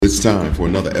It's time for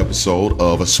another episode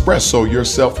of Espresso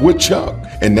Yourself with Chuck.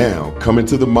 And now, coming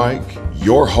to the mic,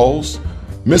 your host,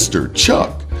 Mr.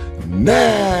 Chuck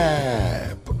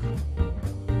Knapp.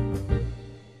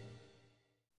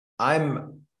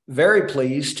 I'm very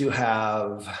pleased to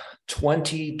have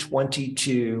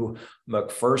 2022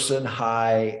 McPherson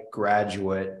High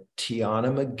graduate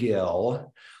Tiannah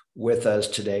McGill with us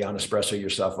today on Espresso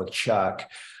Yourself with Chuck.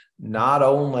 Not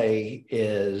only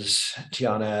is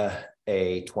Tiannah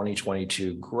a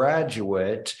 2022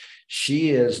 graduate, she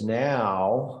is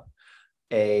now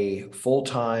a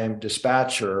full-time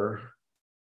dispatcher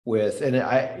with,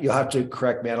 you'll have to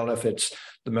correct me, I don't know if it's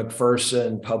the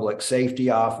McPherson Public Safety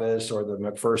Office or the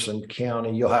McPherson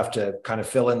County. You'll have to kind of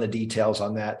fill in the details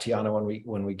on that, Tiannah,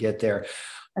 when we get there.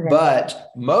 Okay.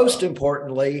 But most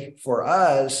importantly for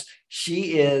us,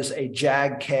 she is a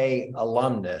JAG-K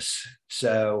alumnus.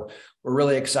 So we're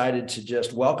really excited to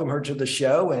just welcome her to the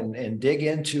show and dig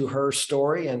into her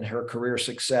story and her career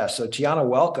success. So Tiannah,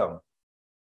 welcome.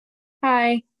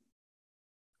 Hi.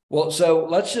 Well, so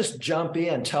let's just jump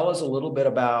in. Tell us a little bit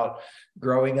about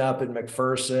growing up in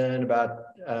McPherson, about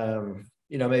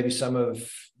maybe some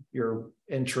of your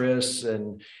interests,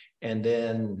 and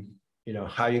then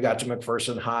how you got to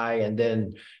McPherson High, and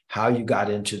then how you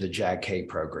got into the JAG-K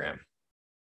program.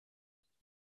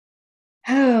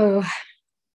 Oh,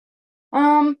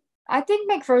 I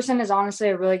think McPherson is honestly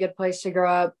a really good place to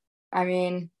grow up. I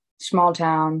mean, small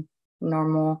town,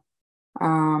 normal.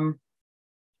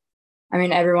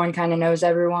 Everyone kind of knows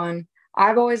everyone.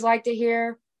 I've always liked it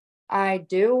here. I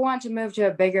do want to move to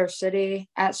a bigger city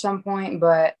at some point,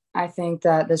 but I think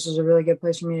that this is a really good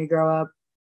place for me to grow up.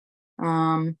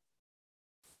 How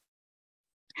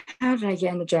did I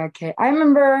get into JAG-K? I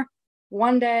remember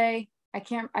one day, I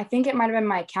think it might have been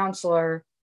my counselor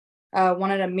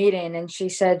wanted a meeting, and she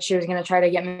said she was going to try to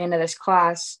get me into this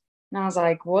class. And I was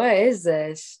like, what is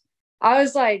this? I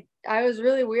was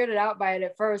really weirded out by it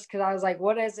at first, because I was like,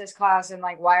 what is this class? And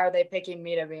why are they picking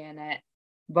me to be in it?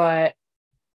 But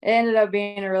it ended up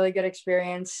being a really good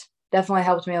experience. Definitely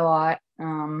helped me a lot.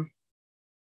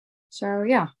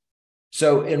 Yeah.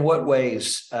 So in what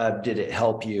ways did it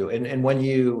help you? And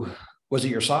was it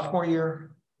your sophomore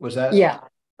year? Was that? Yeah.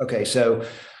 Okay. So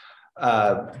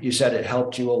you said it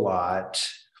helped you a lot.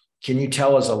 Can you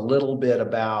tell us a little bit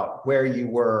about where you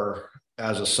were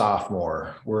as a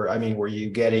sophomore? Were you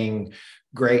getting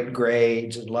great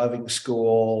grades and loving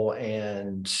school?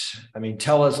 And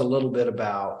tell us a little bit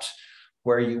about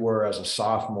where you were as a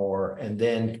sophomore, and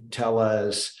then tell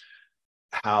us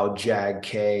how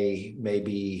JAG-K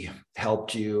maybe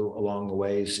helped you along the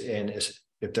ways. And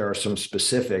if there are some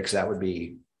specifics, that would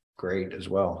be great as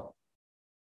well.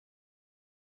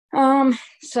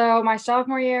 So my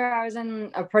sophomore year, I was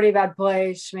in a pretty bad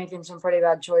place, making some pretty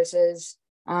bad choices.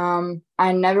 I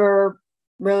never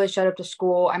really showed up to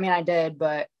school. I did,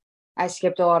 but I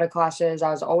skipped a lot of classes. I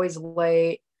was always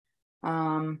late.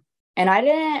 And I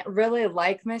didn't really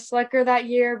like Miss Lecker that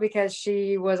year, because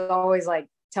she was always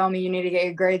telling me you need to get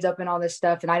your grades up and all this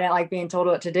stuff. And I didn't like being told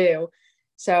what to do.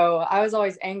 So I was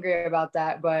always angry about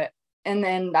that. And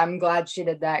then I'm glad she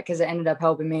did that, because it ended up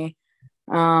helping me.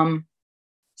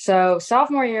 So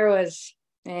sophomore year was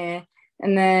and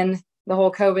then the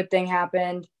whole COVID thing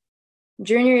happened.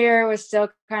 Junior year was still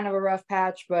kind of a rough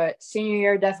patch, but senior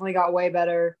year definitely got way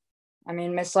better.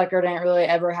 Miss Lecker didn't really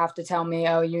ever have to tell me,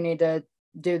 oh, you need to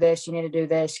do this, you need to do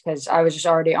this, because I was just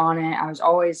already on it. I was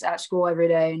always at school every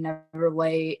day, never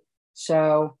late.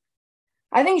 So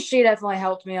I think she definitely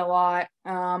helped me a lot.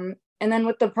 And then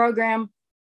with the program,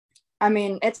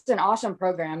 it's an awesome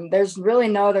program. There's really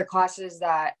no other classes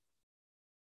that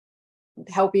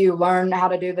help you learn how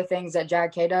to do the things that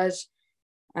JAG-K does.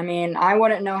 I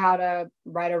wouldn't know how to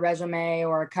write a resume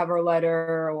or a cover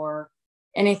letter or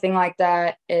anything like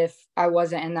that if I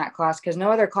wasn't in that class, because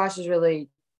no other classes really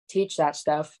teach that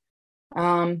stuff.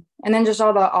 And then just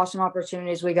all the awesome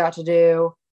opportunities we got to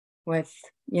do with,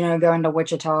 going to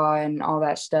Wichita and all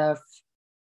that stuff,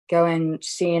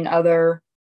 seeing other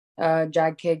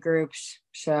JAG-K groups.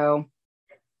 So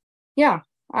yeah,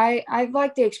 I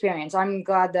like the experience. I'm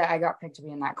glad that I got picked to be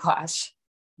in that class.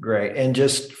 Great. And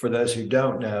just for those who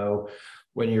don't know,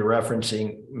 when you're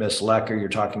referencing Miss Lecker, you're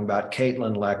talking about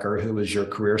Caitlin Lecker, who was your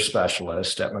career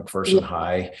specialist at McPherson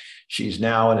High. She's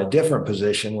now in a different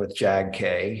position with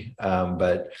JAG-K,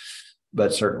 but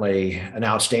certainly an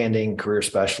outstanding career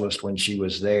specialist when she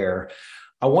was there.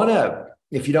 I want to,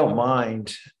 if you don't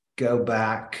mind, go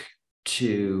back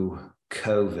to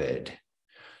COVID.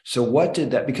 So what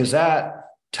did that, because that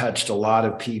touched a lot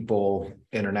of people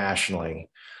internationally.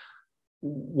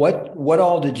 what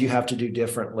all did you have to do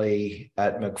differently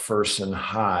at McPherson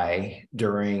High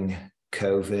during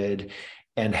COVID?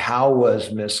 And how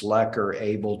was Miss Lecker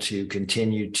able to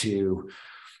continue to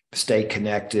stay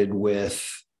connected with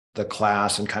the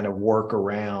class and kind of work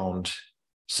around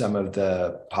some of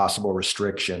the possible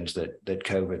restrictions that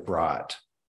COVID brought?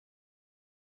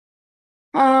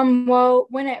 Well,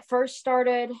 when it first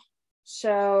started,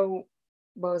 so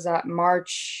what was that,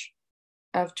 March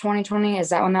of 2020? Is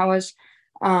that when that was?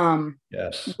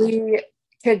 Yes. We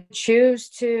could choose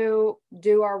to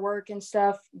do our work and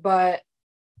stuff, but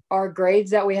our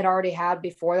grades that we had already had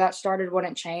before that started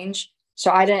wouldn't change.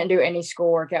 So I didn't do any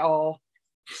schoolwork at all.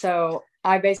 So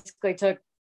I basically took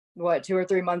 2 or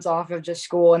 3 months off of just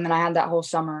school, and then I had that whole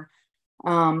summer.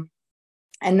 And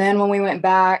then when we went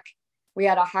back, we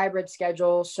had a hybrid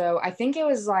schedule. So I think it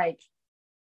went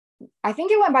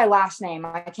by last name.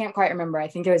 I can't quite remember. I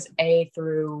think it was A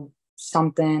through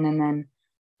something and then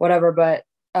whatever. But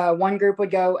one group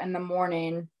would go in the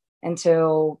morning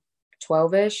until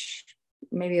 12-ish,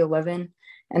 maybe 11.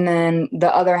 And then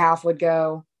the other half would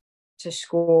go to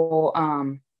school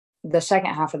the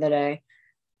second half of the day.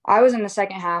 I was in the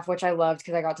second half, which I loved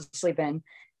because I got to sleep in.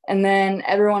 And then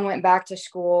everyone went back to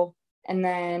school. And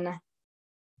then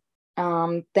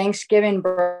Thanksgiving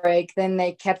break, then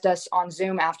they kept us on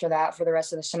Zoom after that for the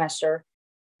rest of the semester.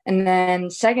 And then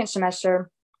second semester,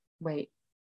 they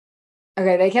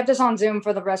kept us on Zoom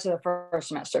for the rest of the first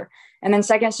semester. And then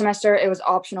second semester, it was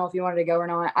optional if you wanted to go or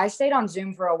not. I stayed on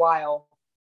Zoom for a while.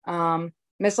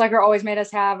 Miss Lecker always made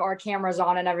us have our cameras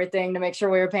on and everything to make sure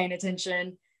we were paying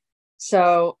attention.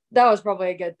 So that was probably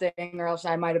a good thing, or else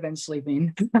I might have been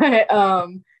sleeping.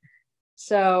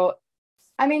 So,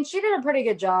 I mean, she did a pretty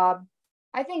good job.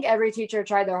 I think every teacher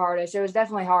tried their hardest. It was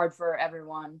definitely hard for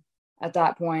everyone at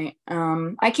that point.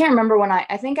 I can't remember when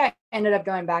I think I ended up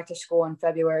going back to school in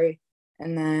February,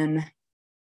 and then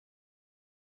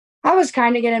I was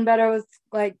kind of getting better with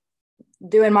like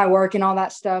doing my work and all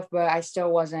that stuff, but I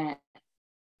still wasn't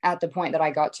at the point that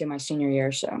I got to my senior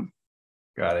year. So.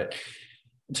 Got it.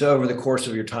 So over the course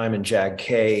of your time in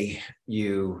JAG-K,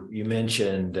 you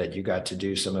mentioned that you got to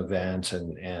do some events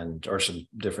or some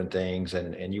different things,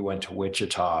 and you went to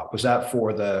Wichita. Was that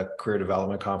for the Career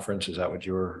Development Conference? Is that what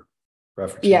you were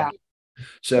referencing? Yeah.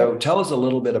 So tell us a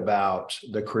little bit about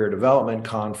the Career Development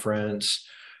Conference,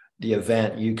 the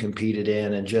event you competed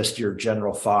in, and just your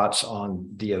general thoughts on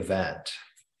the event.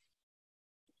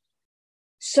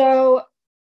 So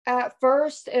at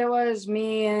first, it was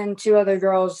me and 2 other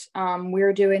girls. We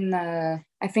were doing I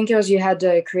think it was you had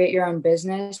to create your own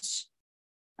business.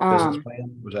 Business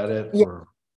plan? Was that it? Yeah,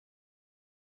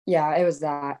 yeah, it was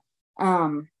that.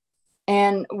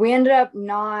 And we ended up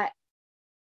I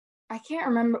can't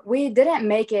remember. We didn't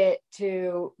make it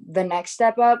to the next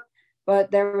step up,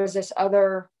 but there was this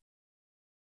other,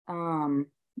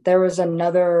 there was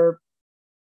another,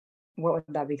 what would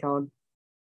that be called?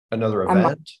 Another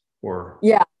event? Or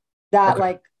yeah, that okay.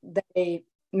 Like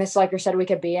Miss Lecker said we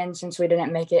could be in since we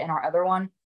didn't make it in our other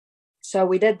one. So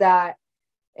we did that.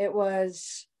 It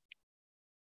was,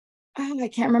 I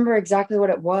can't remember exactly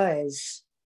what it was.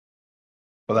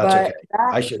 Well, that's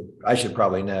okay. I should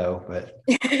probably know, but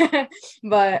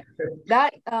but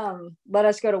that let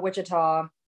us go to Wichita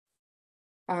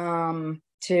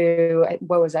to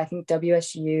what was it? I think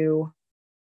WSU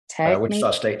Tech.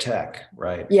 Wichita State Tech,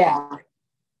 right? Yeah.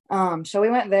 So we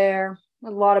went there,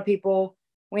 a lot of people.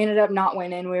 We ended up not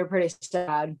winning. We were pretty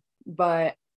sad,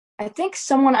 but I think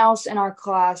someone else in our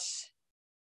class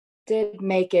did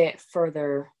make it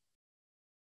further.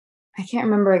 I can't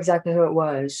remember exactly who it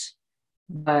was,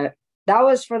 but that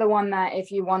was for the one that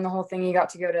if you won the whole thing, you got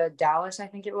to go to Dallas, I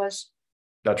think it was.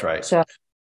 That's right. So,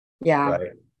 yeah.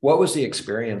 Right. What was the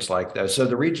experience like though? So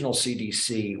the regional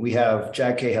CDC,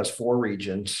 JAG-K has 4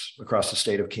 regions across the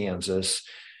state of Kansas.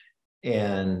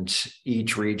 And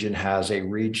each region has a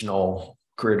regional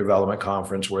career development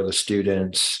conference where the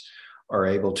students are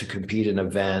able to compete in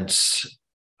events,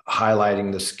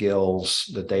 highlighting the skills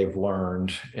that they've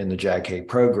learned in the JAG-K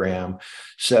program.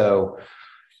 So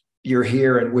you're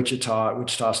here in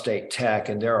Wichita State Tech,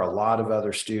 and there are a lot of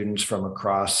other students from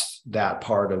across that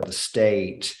part of the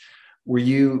state. Were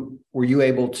you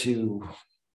able to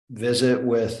visit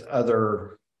with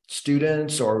other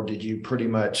students, or did you pretty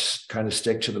much kind of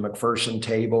stick to the McPherson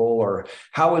table, or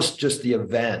how was just the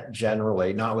event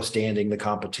generally, notwithstanding the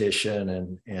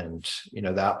competition and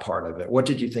that part of it? What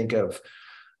did you think of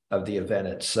the event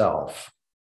itself?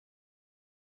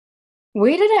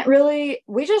 We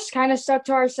just kind of stuck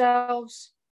to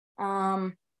ourselves.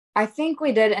 I think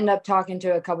we did end up talking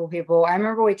to a couple people. I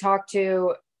remember we talked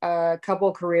to a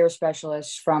couple career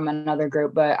specialists from another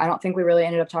group, but I don't think we really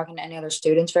ended up talking to any other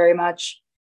students very much.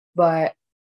 But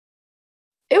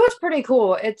it was pretty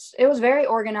cool. It was very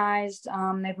organized.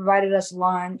 They provided us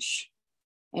lunch,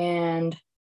 and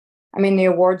I mean, the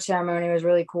award ceremony was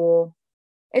really cool.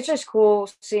 It's just cool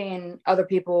seeing other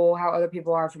people, how other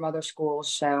people are from other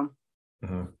schools. So,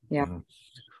 yeah.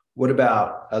 What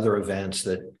about other events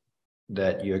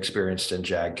that you experienced in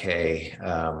JAG-K,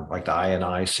 like the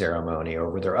I&I ceremony, or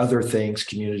were there other things,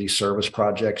 community service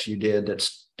projects you did that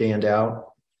stand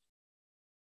out?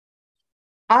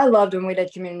 I loved when we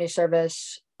did community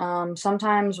service.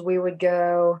 Sometimes we would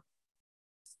go.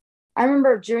 I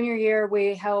remember junior year,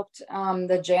 we helped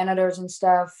the janitors and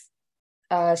stuff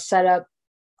set up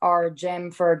our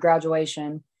gym for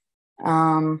graduation.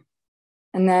 And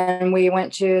then we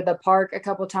went to the park a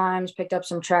couple times, picked up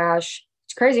some trash.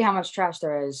 It's crazy how much trash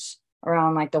there is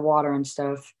around like the water and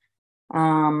stuff.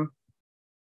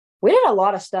 We did a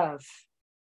lot of stuff.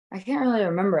 I can't really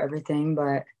remember everything,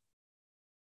 but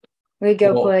we'd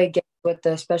go play games with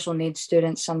the special needs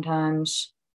students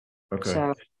sometimes. Okay.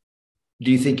 So,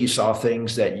 do you think you saw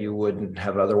things that you wouldn't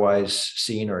have otherwise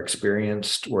seen or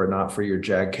experienced were it not for your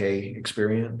JAG-K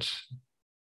experience?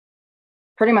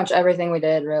 pretty much everything we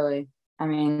did, really. I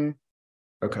mean,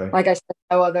 Okay. like I said,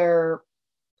 no other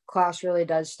class really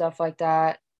does stuff like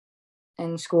that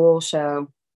in school. So,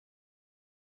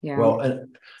 yeah. Well,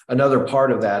 another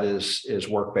part of that is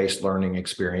work-based learning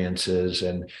experiences,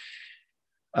 and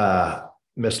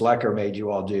Miss Lecker made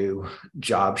you all do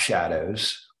job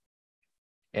shadows.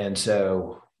 And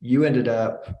so you ended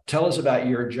up, tell us about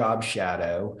your job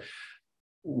shadow,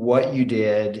 what you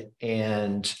did,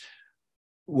 and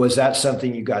was that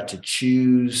something you got to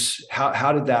choose?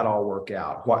 How did that all work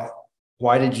out?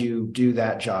 Why did you do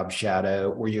that job shadow?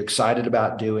 Were you excited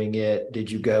about doing it?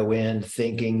 Did you go in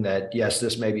thinking that, yes,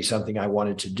 this may be something I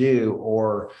wanted to do,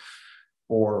 or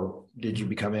did you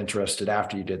become interested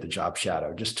after you did the job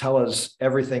shadow? Just tell us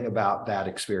everything about that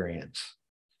experience.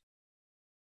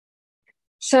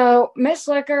 So Miss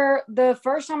Licker, the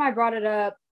first time I brought it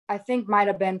up, I think might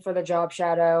have been for the job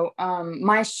shadow. One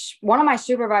of my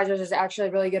supervisors is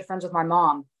actually really good friends with my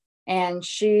mom, and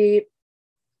she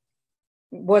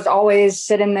was always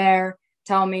sitting there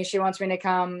telling me she wants me to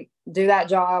come do that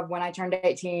job when I turned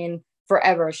 18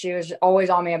 forever. She was always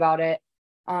on me about it.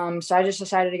 So I just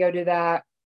decided to go do that.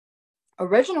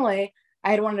 Originally,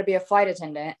 I had wanted to be a flight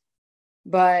attendant,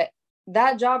 but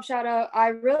that job shadow, I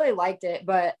really liked it.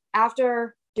 But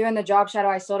after doing the job shadow,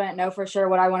 I still didn't know for sure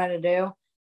what I wanted to do.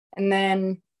 And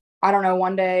then, I don't know,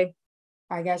 one day,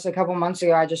 I guess a couple months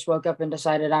ago, I just woke up and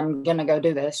decided I'm going to go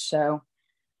do this. So,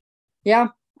 yeah,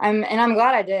 I'm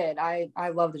glad I did. I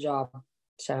love the job.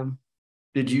 So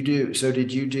did you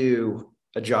do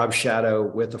a job shadow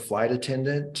with a flight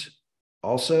attendant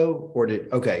also, or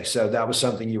okay, so that was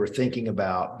something you were thinking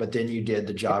about, but then you did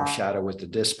the job shadow with the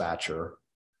dispatcher.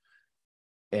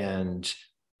 And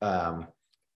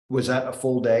was that a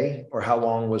full day, or how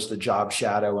long was the job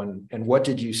shadow, and what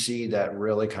did you see that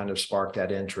really kind of sparked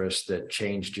that interest that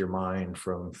changed your mind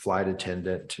from flight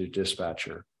attendant to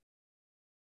dispatcher?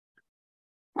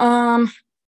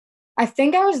 I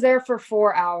think I was there for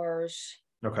 4 hours.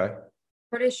 Okay.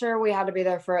 Pretty sure we had to be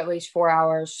there for at least 4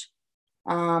 hours.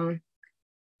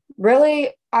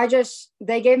 Really,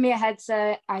 they gave me a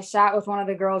headset. I sat with one of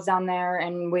the girls down there,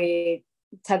 and we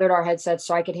tethered our headsets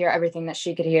so I could hear everything that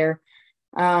she could hear.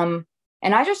 And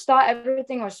I just thought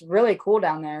everything was really cool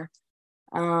down there.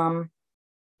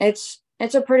 It's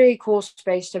a pretty cool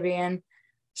space to be in.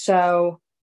 So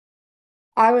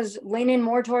I was leaning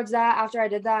more towards that after I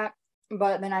did that.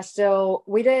 But then I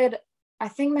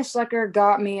think Miss Lecker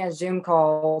got me a Zoom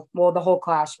call. Well, the whole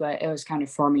class, but it was kind of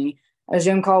for me, a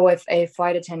Zoom call with a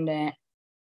flight attendant.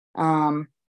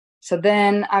 So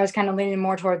then I was kind of leaning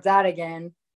more towards that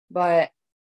again. But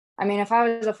I mean, if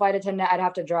I was a flight attendant, I'd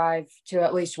have to drive to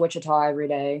at least Wichita every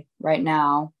day right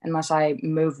now, unless I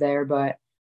move there. But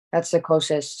that's the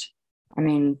closest,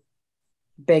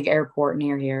 big airport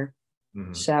near here.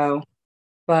 Mm-hmm. So,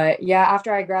 but yeah,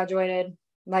 after I graduated,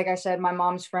 like I said, my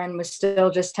mom's friend was still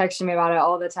just texting me about it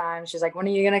all the time. She's like, when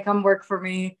are you going to come work for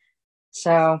me?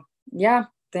 So yeah,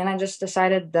 then I just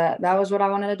decided that was what I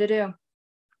wanted to do.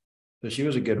 So she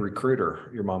was a good recruiter,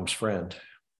 your mom's friend.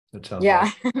 That sounds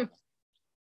like.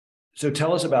 So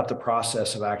tell us about the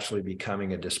process of actually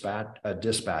becoming a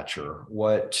dispatcher.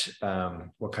 What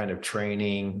kind of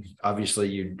training? Obviously,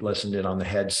 you listened in on the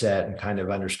headset and kind of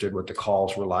understood what the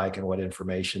calls were like and what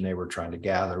information they were trying to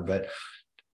gather. But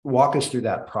walk us through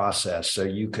that process so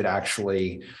you could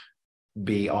actually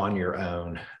be on your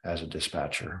own as a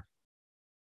dispatcher.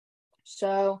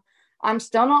 So I'm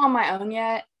still not on my own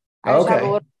yet. I just have a Okay.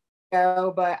 little to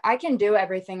go, but I can do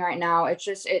everything right now. It's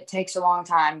just, it takes a long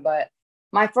time. But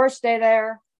my first day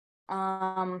there,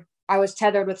 I was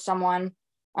tethered with someone,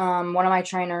 one of my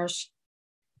trainers.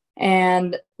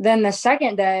 And then the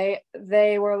second day,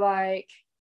 they were like,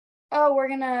 oh, we're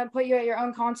going to put you at your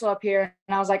own console up here.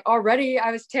 And I was like, already,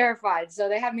 I was terrified. So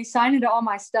they had me sign into all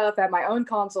my stuff at my own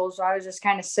console. So I was just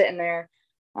kind of sitting there,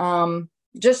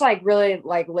 just like really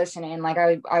like listening. Like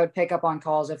I would pick up on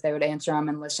calls if they would answer them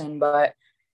and listen. But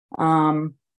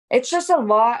it's just a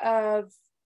lot of,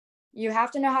 you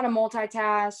have to know how to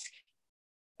multitask.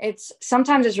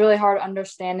 Sometimes it's really hard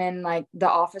understanding like the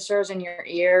officers in your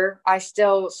ear. I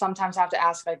still sometimes have to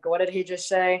ask like, what did he just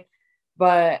say?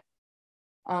 But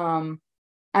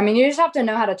I mean, you just have to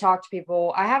know how to talk to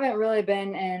people. I haven't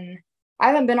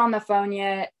been on the phone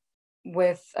yet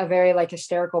with a very like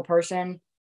hysterical person,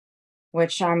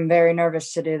 which I'm very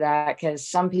nervous to do that because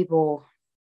some people,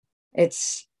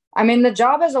 the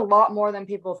job is a lot more than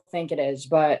people think it is.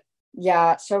 But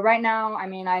yeah, so right now, I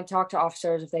mean, I talk to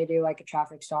officers if they do like a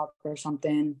traffic stop or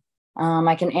something.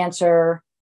 I can answer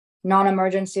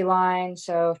non-emergency lines.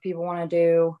 So if they want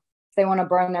to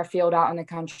burn their field out in the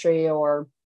country, or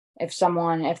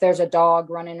if there's a dog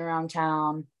running around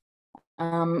town.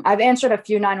 I've answered a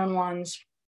few 911s,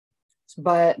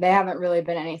 but they haven't really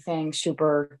been anything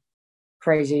super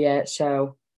crazy yet.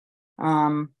 So,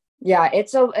 yeah,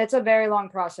 it's a very long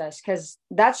process because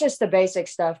that's just the basic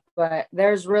stuff, but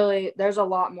there's a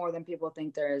lot more than people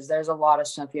think there is. There's a lot of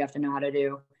stuff you have to know how to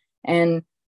do. And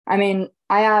I mean,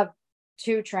 I have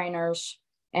 2 trainers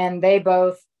and they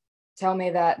both tell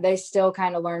me that they still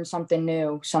kind of learn something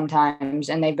new sometimes,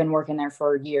 and they've been working there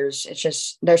for years. It's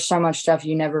just, there's so much stuff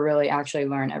you never really actually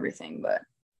learn everything, but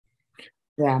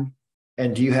yeah.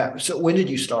 And so when did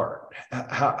you start?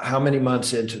 How many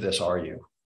months into this are you?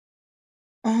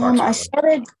 I Approximately.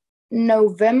 started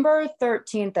November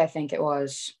 13th, I think it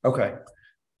was. Okay.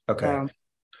 Okay. So,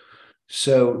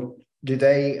 So do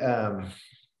they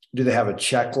have a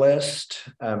checklist?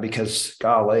 Because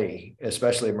golly,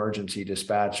 especially emergency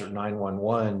dispatch or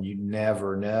 911, you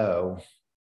never know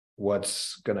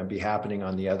what's going to be happening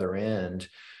on the other end.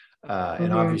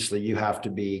 And obviously you have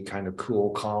to be kind of cool,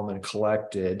 calm, and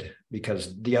collected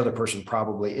because the other person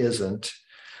probably isn't.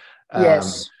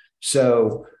 yes.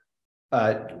 So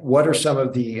what are some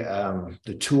of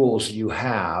the tools you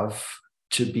have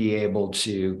to be able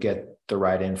to get the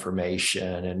right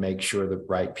information and make sure the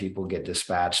right people get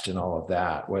dispatched and all of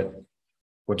that? What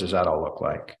does that all look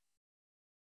like?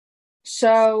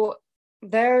 So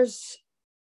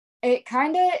it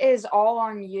kind of is all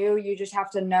on you. You just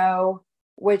have to know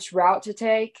which route to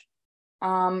take.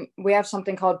 We have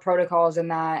something called protocols,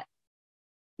 and that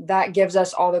gives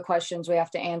us all the questions we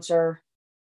have to answer,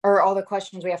 or all the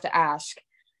questions we have to ask.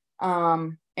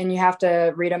 And you have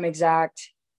to read them exact.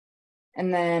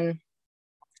 And then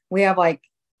we have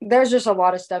there's just a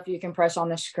lot of stuff you can press on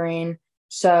the screen.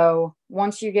 So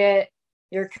once you get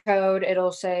your code,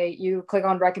 it'll say you click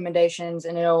on recommendations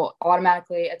and it'll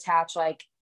automatically attach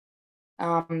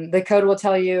the code will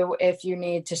tell you if you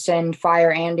need to send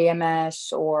fire and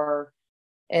EMS, or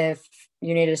if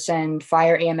you need to send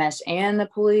fire, EMS, and the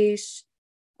police.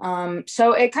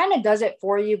 So it kind of does it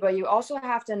for you, but you also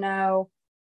have to know,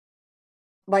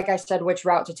 like I said, which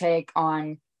route to take,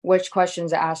 on which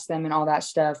questions to ask them and all that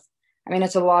stuff. I mean,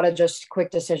 it's a lot of just quick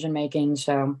decision making.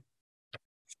 So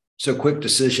quick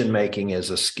decision making is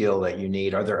a skill that you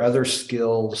need. Are there other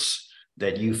skills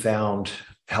that you found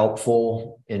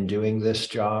helpful in doing this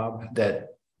job that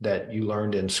you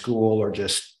learned in school, or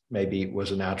just maybe was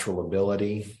a natural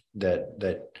ability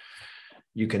that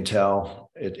you can tell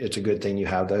it's a good thing you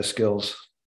have those skills?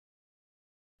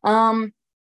 I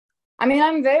mean,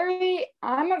 I'm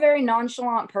a very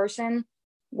nonchalant person,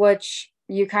 which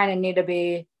you kind of need to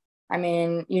be. I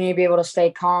mean, you need to be able to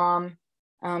stay calm,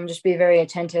 just be very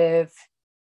attentive.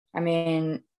 I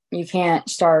mean, you can't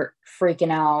start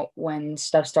freaking out when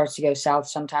stuff starts to go south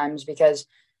sometimes, because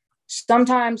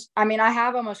sometimes, I mean, I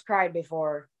have almost cried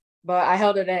before, but I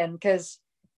held it in because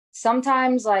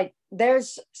sometimes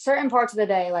there's certain parts of the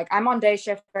day, like I'm on day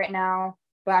shift right now,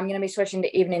 but I'm going to be switching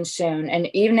to evenings soon.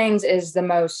 And evenings is the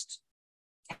most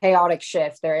chaotic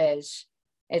shift there is.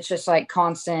 It's just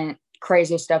constant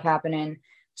crazy stuff happening.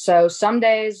 So some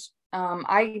days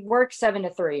I work 7 to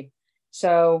 3.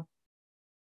 So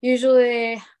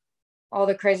usually all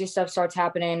the crazy stuff starts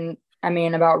happening, I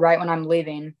mean, about right when I'm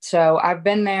leaving. So I've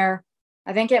been there,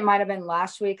 I think it might have been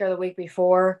last week or the week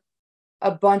before,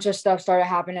 a bunch of stuff started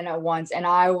happening at once and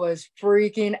I was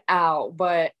freaking out,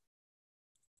 but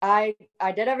I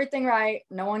did everything right.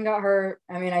 No one got hurt.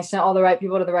 I mean, I sent all the right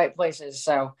people to the right places.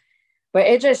 So but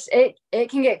it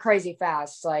can get crazy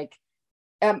fast. Like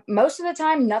most of the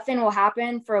time, nothing will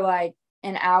happen for like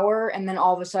an hour, and then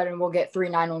all of a sudden we'll get 3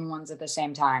 911s at the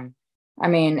same time. I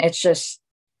mean, it's just,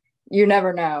 you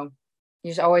never know.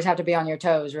 You just always have to be on your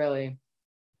toes, really.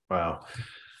 Wow.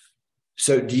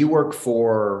 So do you work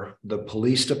for the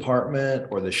police department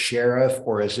or the sheriff,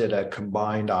 or is it a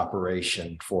combined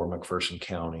operation for McPherson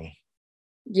County?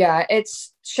 Yeah,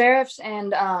 it's sheriffs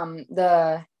and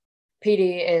the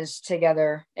PD is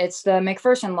together. It's the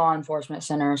McPherson Law Enforcement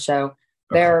Center, so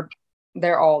they're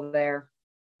all there.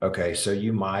 Okay, so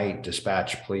you might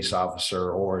dispatch a police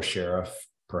officer or a sheriff,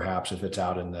 perhaps if it's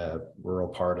out in the rural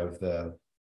part of the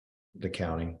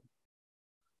county.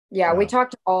 Yeah, we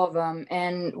talked to all of them,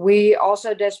 and we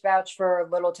also dispatch for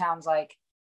little towns like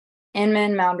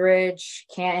Inman, Moundridge,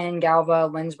 Canton, Galva,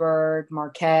 Lindsborg,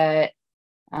 Marquette,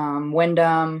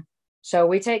 Windham. So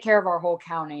we take care of our whole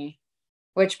county,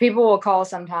 which people will call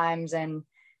sometimes and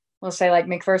we'll say like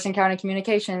McPherson County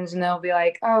Communications, and they'll be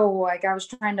like, oh, like I was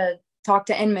trying to talk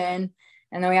to Inman,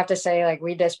 and then we have to say like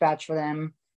we dispatch for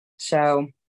them. So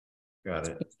got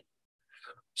it.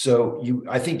 So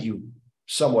I think you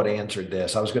somewhat answered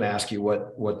this. I was going to ask you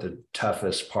what the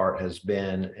toughest part has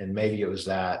been, and maybe it was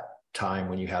that time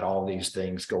when you had all these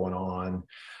things going on,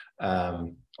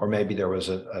 or maybe there was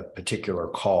a particular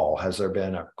call. Has there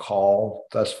been a call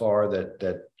thus far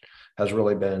that has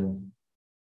really been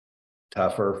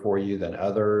tougher for you than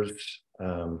others,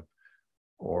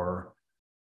 or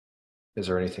is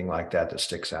there anything like that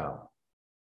sticks out?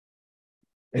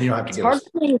 And you don't have to give us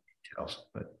details,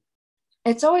 but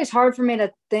it's always hard for me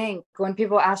to think when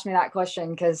people ask me that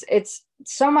question, because it's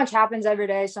so much happens every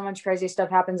day. So much crazy stuff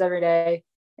happens every day.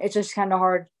 It's just kind of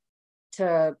hard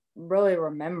to really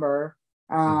remember.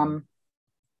 I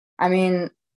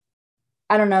mean,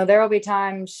 I don't know. There will be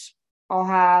times I'll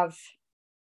have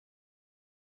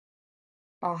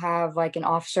like an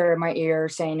officer in my ear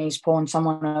saying he's pulling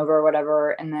someone over or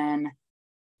whatever. And then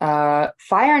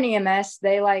fire and EMS,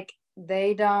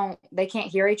 they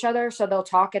can't hear each other, so they'll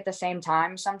talk at the same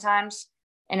time sometimes,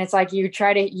 and it's like you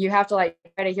have to like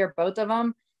try to hear both of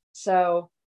them.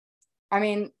 So I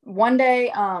mean, one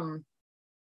day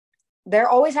there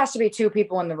always has to be 2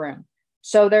 people in the room,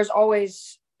 so there's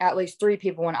always at least 3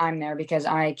 people when I'm there because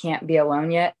I can't be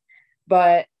alone yet.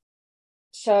 But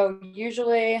so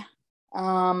usually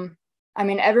I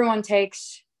mean, everyone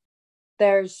takes,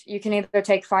 you can either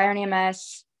take fire and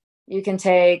EMS, you can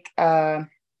take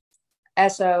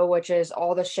SO, which is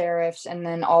all the sheriffs and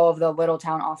then all of the little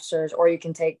town officers, or you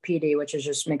can take PD, which is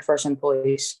just McPherson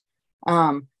police.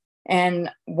 And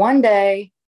one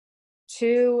day,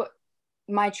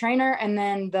 my trainer and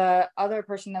then the other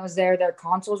person that was there, their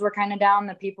consoles were kind of down.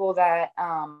 The people that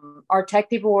our tech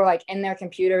people were like in their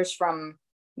computers from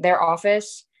their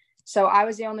office. So I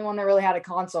was the only one that really had a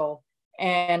console,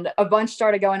 and a bunch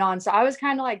started going on. So I was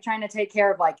kind of like trying to take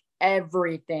care of like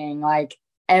everything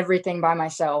by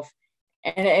myself.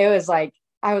 And it was like,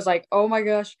 I was like, oh my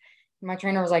gosh. My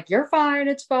trainer was like, you're fine.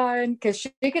 It's fine. Cause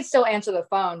she could still answer the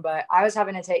phone, but I was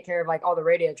having to take care of like all the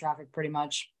radio traffic pretty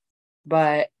much.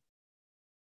 But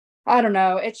I don't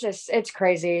know. It's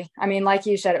crazy. I mean, like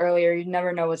you said earlier, you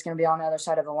never know what's going to be on the other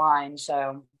side of the line.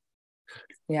 So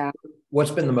yeah.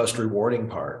 What's been the most rewarding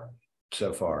part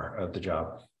so far of the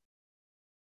job?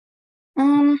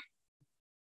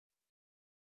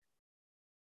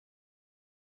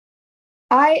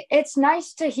 It's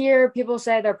nice to hear people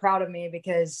say they're proud of me,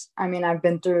 because I mean, I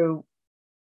kind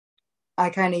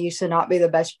of used to not be the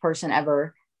best person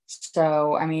ever.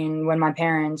 So, I mean, when my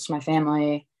parents, my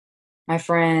family, my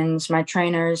friends, my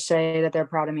trainers say that they're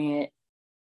proud of me,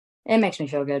 it makes me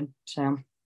feel good. So,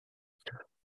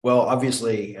 well,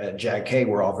 obviously at JAG-K,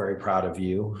 we're all very proud of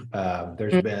you.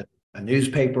 There's been a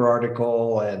newspaper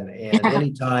article, and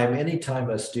anytime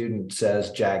a student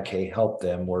says JAG-K helped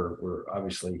them, we're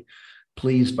obviously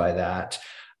pleased by that.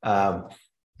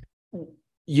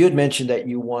 You had mentioned that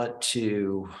you want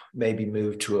to maybe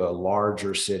move to a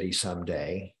larger city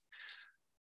someday.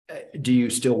 Do you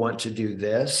still want to do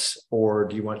this, or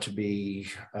do you want to be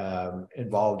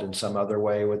involved in some other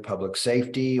way with public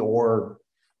safety, or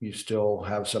you still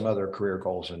have some other career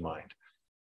goals in mind?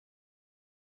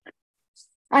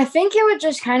 I think it would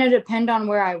just kind of depend on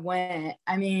where I went.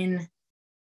 I mean,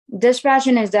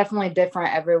 dispatching is definitely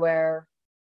different everywhere.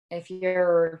 If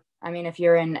you're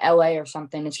in LA or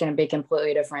something, it's going to be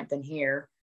completely different than here.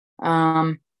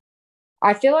 I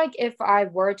feel like if I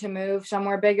were to move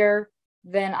somewhere bigger,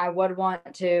 then I would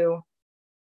want to,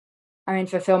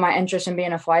 fulfill my interest in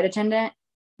being a flight attendant.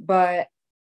 But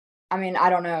I mean, I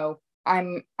don't know.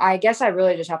 I guess I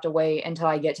really just have to wait until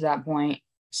I get to that point,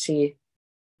 see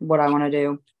what I want to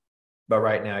do. But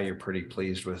right now you're pretty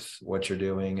pleased with what you're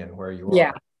doing and where you are.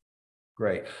 Yeah.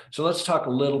 Great. So let's talk a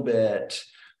little bit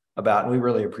about, and we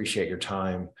really appreciate your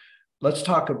time. Let's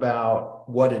talk about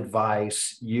what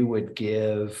advice you would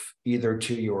give either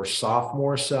to your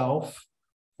sophomore self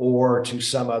or to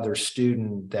some other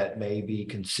student that may be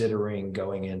considering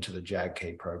going into the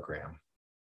JAG-K program.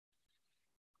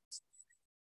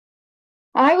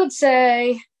 I would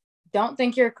say, don't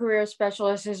think your career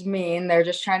specialist is mean. They're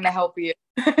just trying to help you.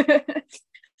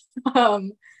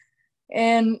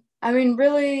 And I mean,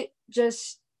 really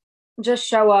just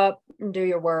show up and do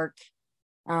your work.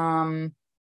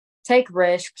 Take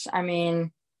risks. I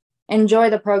mean, enjoy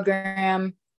the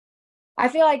program. I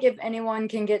feel like if anyone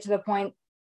can get to the point,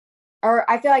 or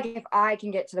I feel like if I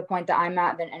can get to the point that I'm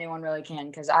at, then anyone really can,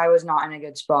 because I was not in a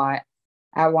good spot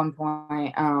at one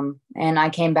point. And I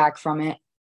came back from it.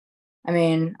 I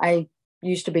mean, I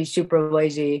used to be super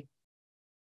lazy,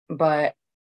 but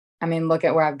I mean, look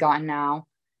at where I've gotten now.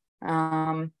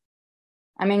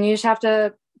 I mean, you just have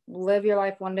to live your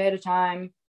life one day at a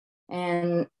time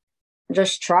and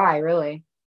just try, really.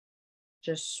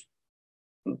 Just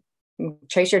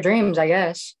chase your dreams, I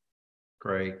guess.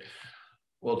 Great.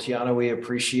 Well, Tiannah, we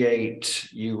appreciate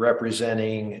you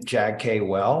representing JAG-K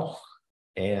well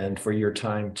and for your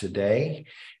time today.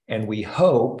 And we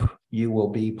hope you will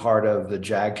be part of the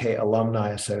JAG-K Alumni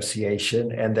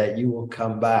Association and that you will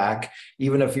come back,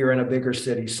 even if you're in a bigger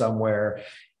city somewhere,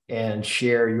 and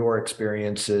share your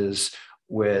experiences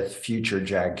with future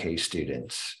JAG-K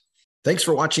students. Thanks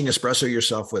for watching Espresso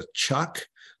Yourself with Chuck.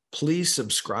 Please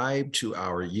subscribe to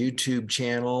our YouTube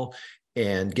channel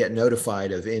and get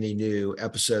notified of any new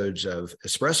episodes of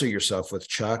Espresso Yourself with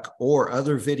Chuck or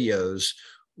other videos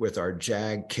with our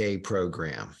JAG-K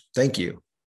program. Thank you.